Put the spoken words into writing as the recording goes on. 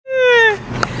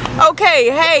Okay,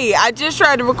 hey, I just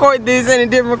tried to record this and it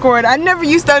didn't record. I never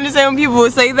used to understand when people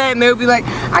would say that and they would be like,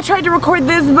 I tried to record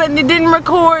this but it didn't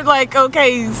record. Like,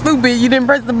 okay, stupid, you didn't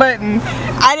press the button.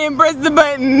 I didn't press the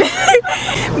button.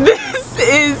 This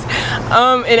is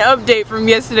an update from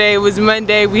yesterday. It was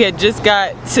Monday. We had just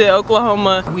got to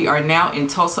Oklahoma. We are now in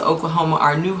Tulsa, Oklahoma,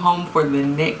 our new home for the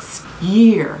next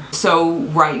year. So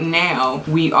right now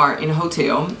we are in a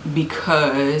hotel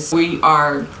because we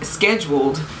are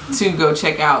scheduled to go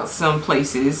check out some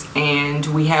places, and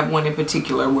we have one in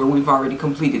particular where we've already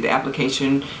completed the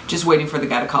application, just waiting for the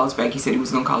guy to call us back. He said he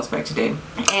was gonna call us back today,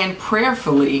 and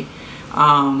prayerfully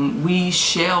we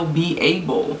shall be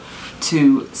able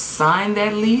to sign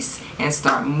that lease and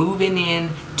start moving in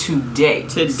today.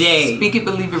 Speak it,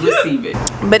 believe it, receive it.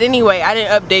 But anyway, I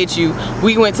didn't update you.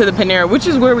 We went to the Panera, which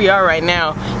is where we are right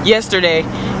now, yesterday.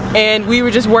 And we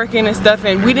were just working and stuff,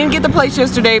 and we didn't get the place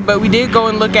yesterday, but we did go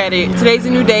and look at it. Today's a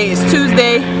new day, it's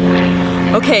Tuesday.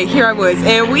 Okay, here I was,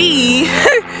 and we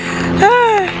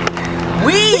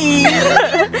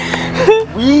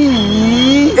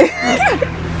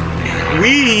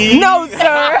no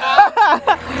sir,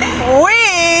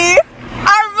 we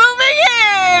are moving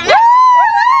in.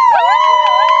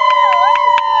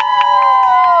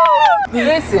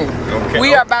 Listen, okay,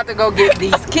 we are about to go get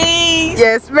these keys.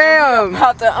 Yes, ma'am.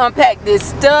 About to unpack this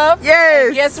stuff. Yes.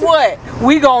 And guess what?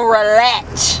 We gonna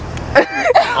relax. Well,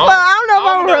 I don't know if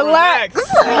I'm gonna relax.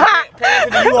 Pay to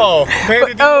the U-Haul. Pay to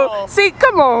the U-Haul. See,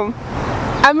 come on.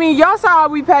 I mean, y'all saw how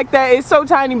we packed that. It's so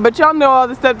tiny, but y'all know all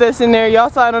the stuff that's in there. Y'all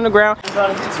saw it on the ground.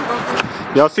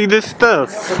 Y'all see this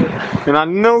stuff, and I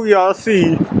know y'all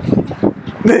see.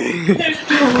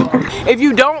 If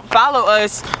you don't follow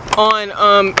us on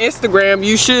Instagram,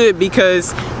 you should,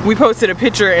 because we posted a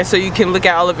picture, and so you can look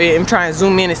at all of it and try and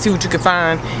zoom in and see what you can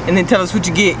find, and then tell us what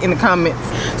you get in the comments.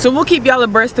 So we'll keep y'all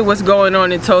abreast of what's going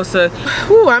on in Tulsa.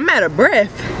 Ooh, I'm out of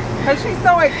breath. Cause she's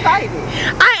so excited.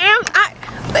 I am.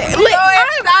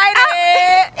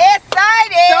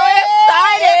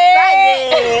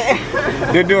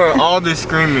 They're doing all this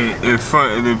screaming in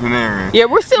front of the Panera. Yeah,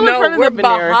 we're still in front of the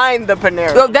Panera. We're behind the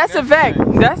Panera. So that's a fact.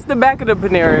 That's the back of the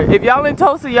Panera. If y'all in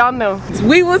Tulsa, y'all know.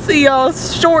 We will see y'all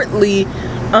shortly.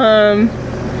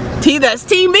 That's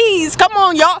Team Bees. Come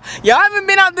on, y'all. Y'all haven't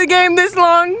been out the game this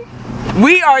long.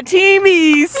 We are Team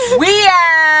Bees. We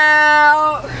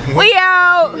out. We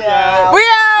out. We out. We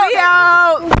out. We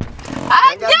out.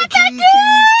 I got the keys.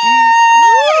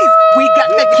 We got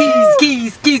the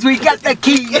keys, we got the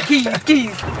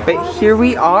keys. But here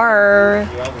we are.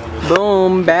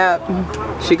 Boom, bap.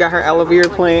 She got her aloe vera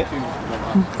plant.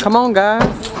 Come on, guys.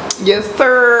 Yes,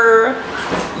 sir.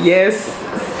 Yes,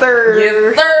 sir.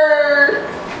 Yes, sir.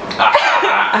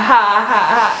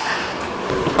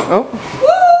 Oh.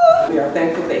 We are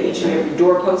thankful that each and every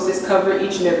doorpost is covered,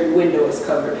 each and every window is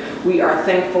covered. We are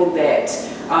thankful that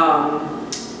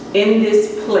in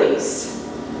this place,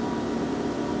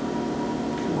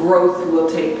 growth will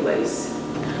take place.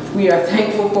 We are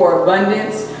thankful for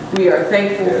abundance. We are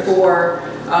thankful for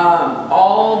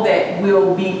all that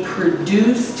will be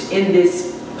produced in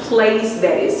this place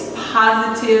that is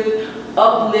positive,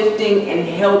 uplifting, and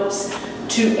helps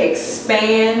to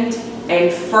expand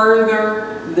and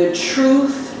further the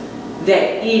truth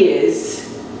that is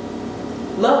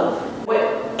love.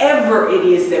 Whatever it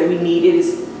is that we need, it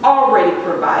is already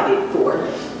provided for.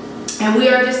 And we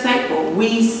are just thankful.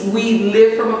 We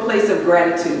live from a place of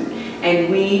gratitude,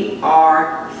 and we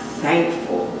are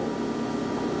thankful.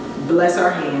 Bless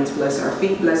our hands, bless our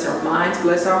feet, bless our minds,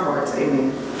 bless our hearts.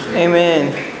 Amen.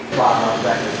 Amen.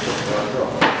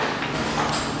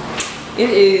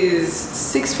 It is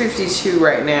 6:52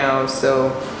 right now,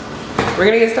 so we're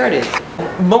gonna get started.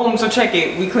 Boom, so check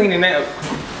it, we cleaning up.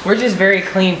 We're just very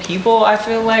clean people, I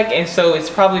feel like, and so it's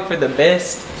probably for the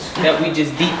best that we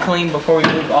just deep clean before we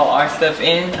move all our stuff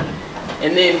in,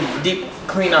 and then deep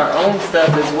clean our own stuff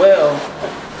as well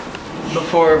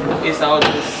before it's all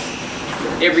just,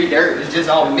 every dirt is just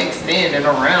all mixed in and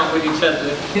around with each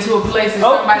other. Into a place that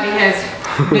somebody has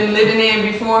been living in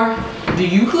before. Do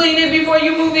you clean it before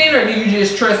you move in, or do you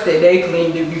just trust that they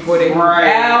cleaned it before they move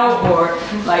out? Or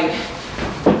like,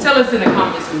 tell us in the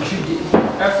comments what you did.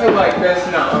 I feel like that's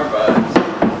not our vibes.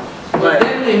 Well,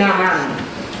 definitely not mine.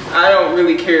 I don't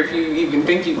really care if you even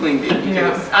think you cleaned it,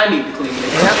 because I need to clean it.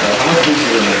 Yep.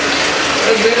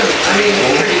 It's good. I mean,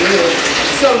 it's pretty good.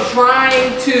 So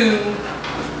trying to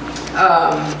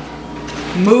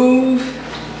move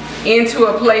into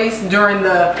a place during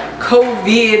the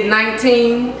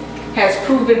COVID-19 has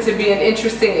proven to be an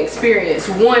interesting experience.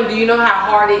 One, do you know how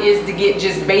hard it is to get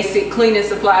just basic cleaning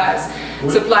supplies?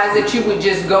 Supplies that you would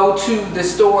just go to the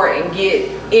store and get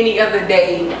any other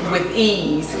day with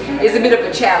ease is a bit of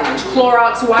a challenge.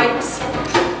 Clorox wipes,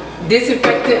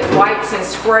 disinfectant wipes and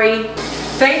spray.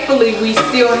 Thankfully, we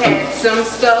still had some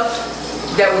stuff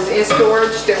that was in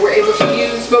storage that we're able to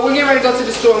use, but we're getting ready to go to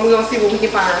the store and we're gonna see what we can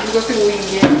find. We're gonna see what we can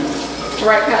get.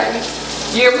 Right, Patty?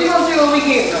 Yeah, we're gonna see what we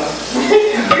can though.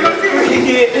 We're gonna see what we can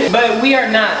get. But we are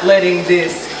not letting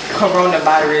this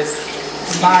coronavirus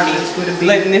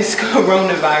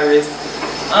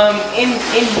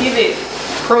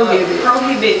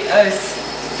prohibit us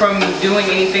from doing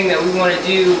anything that we want to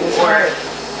do, or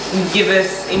give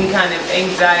us any kind of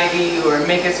anxiety or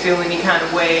make us feel any kind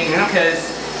of way, because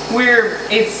we're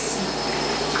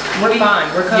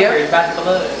fine, we're covered by the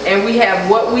blood, and we have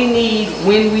what we need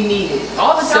when we need it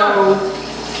all the time. So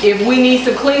if we need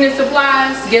some cleaning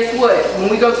supplies, guess what? When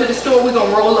we go to the store, we're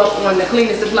gonna roll up on the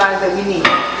cleaning supplies that we need.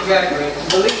 Exactly.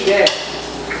 Believe that.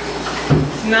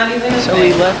 It's not even a thing.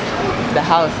 We left the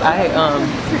house. I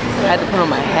had to put on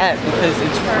my hat because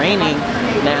it's raining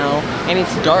now and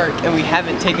it's dark, and we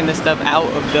haven't taken the stuff out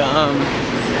of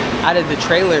the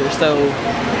trailer, so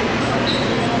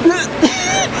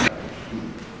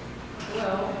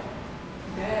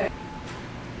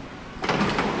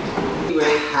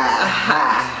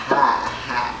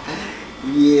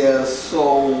yeah,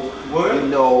 so you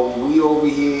know, we over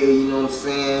here, you know what I'm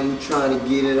saying, we trying to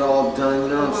get it all done, you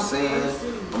know what I'm saying.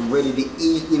 I'm ready to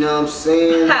eat, you know what I'm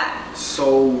saying.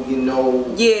 So, you know,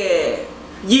 yeah.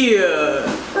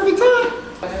 Every time.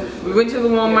 We went to the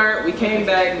Walmart, we came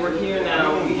back, we're here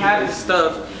now, we have the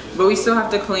stuff, but we still have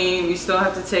to clean, we still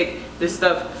have to take the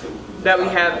stuff that we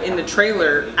have in the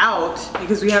trailer out,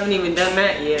 because we haven't even done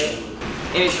that yet.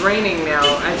 And it's raining now,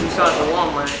 as you saw at the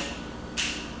Walmart.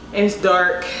 And it's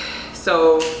dark,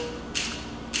 so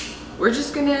we're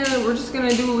just gonna do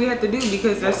what we have to do,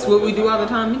 because that's what we do all the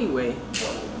time anyway.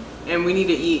 And we need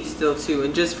to eat still too.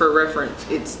 And just for reference,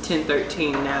 it's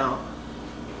 10:13 now.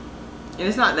 And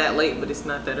it's not that late, but it's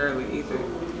not that early either.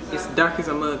 It's dark as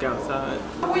a mug outside.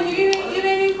 Well, you ain't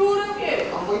even pulled up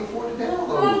yet. I'm waiting for it to download.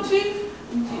 Come on, Chief.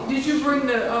 Did you bring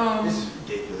the This is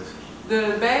ridiculous.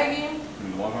 the bag in?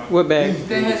 What bag?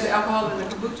 That has the alcohol and the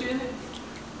kombucha in it?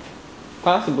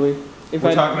 Possibly. If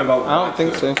We're talking about I don't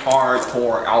think so.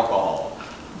 Hardcore alcohol.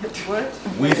 What?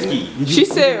 Whiskey. She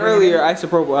said earlier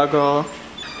isopropyl alcohol.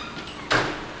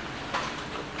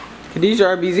 Khadijah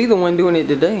RBZ the one doing it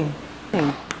today.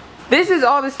 This is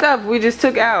all the stuff we just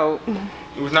took out.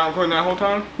 It was not recording that whole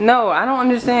time? No, I don't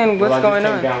understand what's going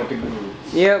on. Down with the groove.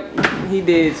 Yep, he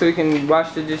did, so we can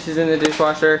wash the dishes in the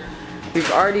dishwasher. We've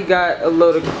already got a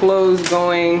load of clothes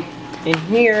going in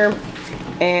here,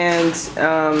 and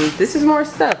this is more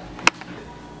stuff.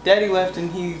 Daddy left and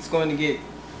he's going to get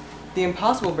the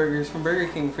Impossible Burgers from Burger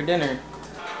King for dinner.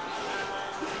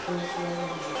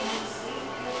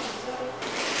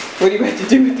 What are you about to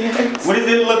do with that? What does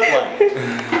it look like?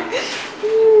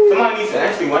 Somebody needs to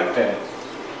actually wipe that.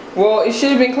 Well, it should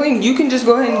have been clean. You can just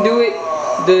go ahead and do it.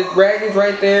 The rag is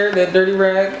right there, that dirty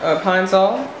rag, Pine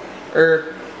Sol,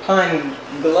 or Pine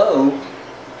Glow.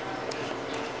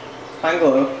 Pine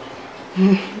Glow.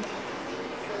 And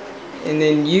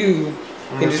then you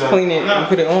can just clean it and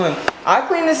put it on. I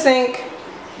clean the sink.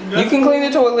 You can clean the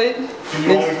toilet.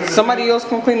 Then somebody else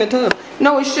can clean the tub.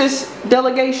 No, it's just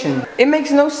delegation. It makes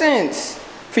no sense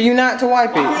for you not to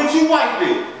wipe it. Why couldn't you wipe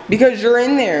it? Because you're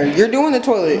in there. You're doing the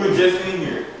toilet. You were just in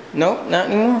here. Nope,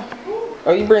 not anymore.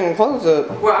 Oh, you bringing clothes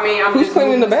up. Well, I mean, I'm Who's just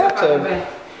cleaning the moving stuff out bathtub?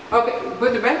 Okay,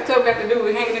 but the bathtub got to do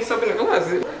with hanging this up in the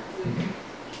closet.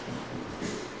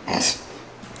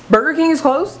 Burger King is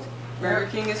closed? Burger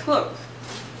King is closed.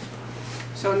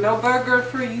 So no burger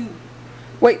for you.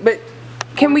 Wait, but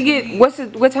can we get, what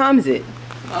time is it?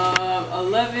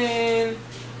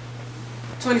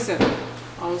 11:27.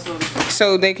 Almost over.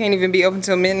 So they can't even be open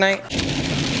till midnight?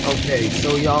 Okay,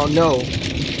 so y'all know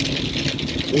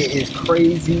it is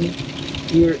crazy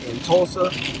here in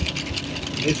Tulsa.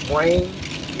 This rain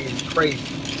is crazy.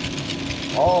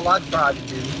 All I tried to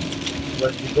do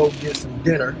was to go get some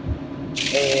dinner,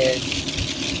 and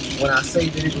when I say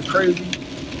that it was crazy,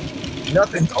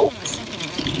 nothing's open.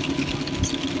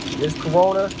 This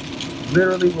corona,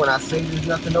 literally when I say there's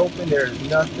nothing open, there's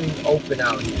nothing open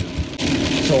out here.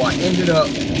 So I ended up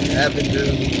having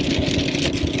to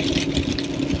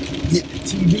get the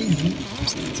TBZ.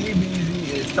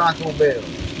 TBZ is Taco Bell.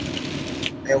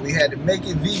 And we had to make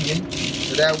it vegan,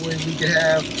 so that way we could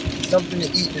have something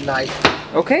to eat tonight.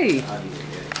 Okay,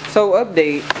 so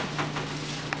update.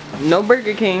 No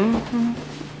Burger King.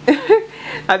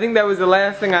 I think that was the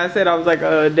last thing I said. I was like,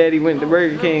 Daddy went to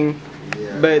Burger King.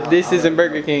 Yeah, But this isn't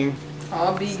Burger King.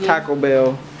 All It's vegan. Taco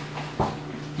Bell.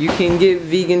 You can get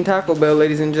vegan Taco Bell,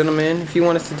 ladies and gentlemen. If you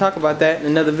want us to talk about that in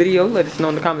another video, let us know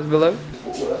in the comments below.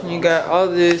 You got all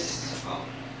this,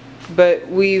 but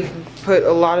we've put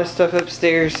a lot of stuff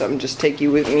upstairs, so I'm just take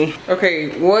you with me.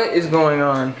 Okay, what is going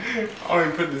on? I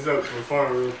already put this up for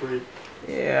fun real quick.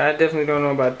 Yeah, I definitely don't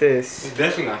know about this. It's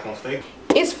definitely not gonna stay.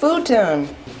 It's food time.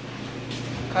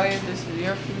 Kaya, this is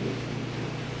your food.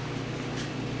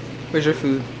 Where's your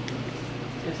food?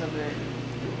 It's up there.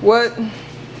 What?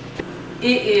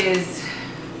 It is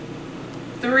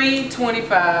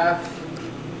 3:25,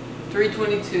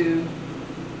 3:22,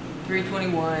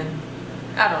 3:21.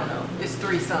 I don't know. It's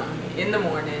 3 something in the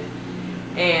morning,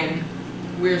 and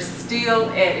we're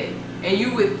still at it. And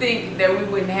you would think that we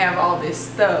wouldn't have all this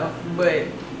stuff, but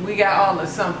we got all of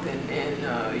something, and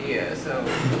yeah, so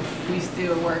we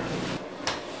still working.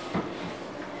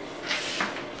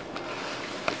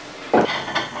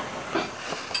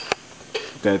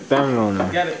 That thing on there.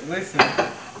 You gotta listen.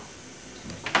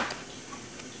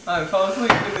 I fall asleep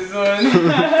with this on. I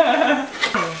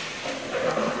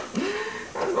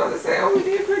was about to say, oh, we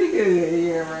did pretty good.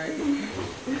 Yeah, right.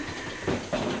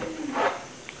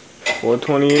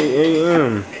 4:28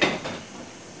 a.m.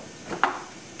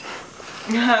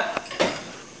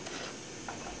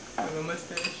 Little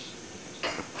mustache.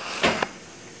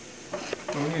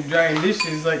 When you're drying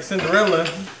dishes like Cinderella.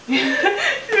 You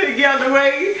better get out the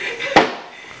way.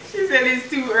 She said it's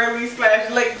too early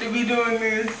 / late to be doing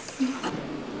this.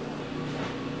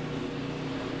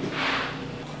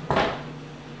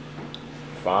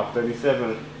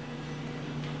 $5.37.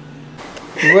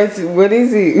 What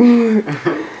is it?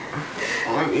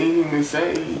 I'm eating to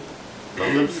say.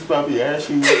 My lips is probably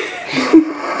ashy.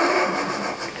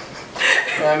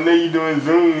 I know you're doing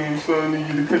Zoom, so I need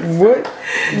you to put What?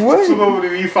 What? Flip over to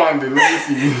viewfinder. Let me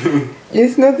see.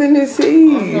 It's nothing to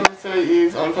see. I'm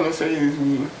gonna say is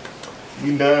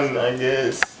we done, I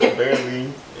guess,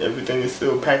 barely. Everything is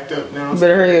still packed up now.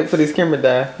 Better hurry up for this camera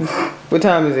die. What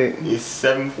time is it? It's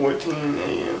 7:14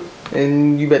 a.m.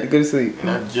 And you better go to sleep. And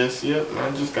I just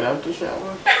got out the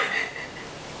shower.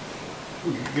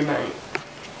 Good night.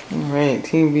 Alright,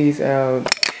 Team B's out.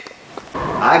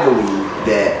 I believe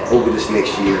that over this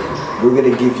next year, we're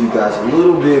going to give you guys a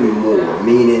little bit more,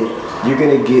 meaning you're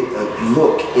going to get a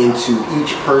look into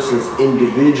each person's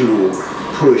individual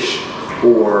push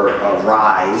or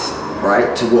rise,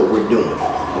 right, to what we're doing,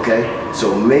 okay?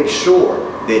 So make sure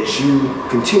that you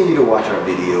continue to watch our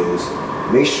videos.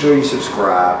 Make sure you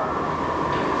subscribe.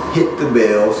 Hit the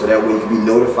bell so that way you can be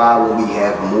notified when we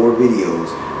have more videos,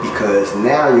 because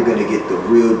now you're going to get the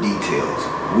real details.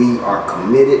 We are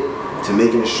committed to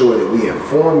making sure that we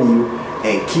inform you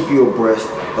and keep you abreast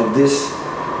of this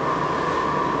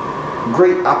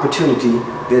great opportunity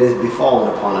that has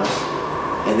befallen upon us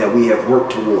and that we have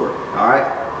worked toward. Alright?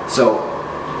 So,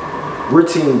 we're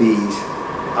Team Bees.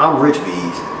 I'm Rich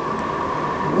Bees.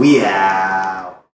 We have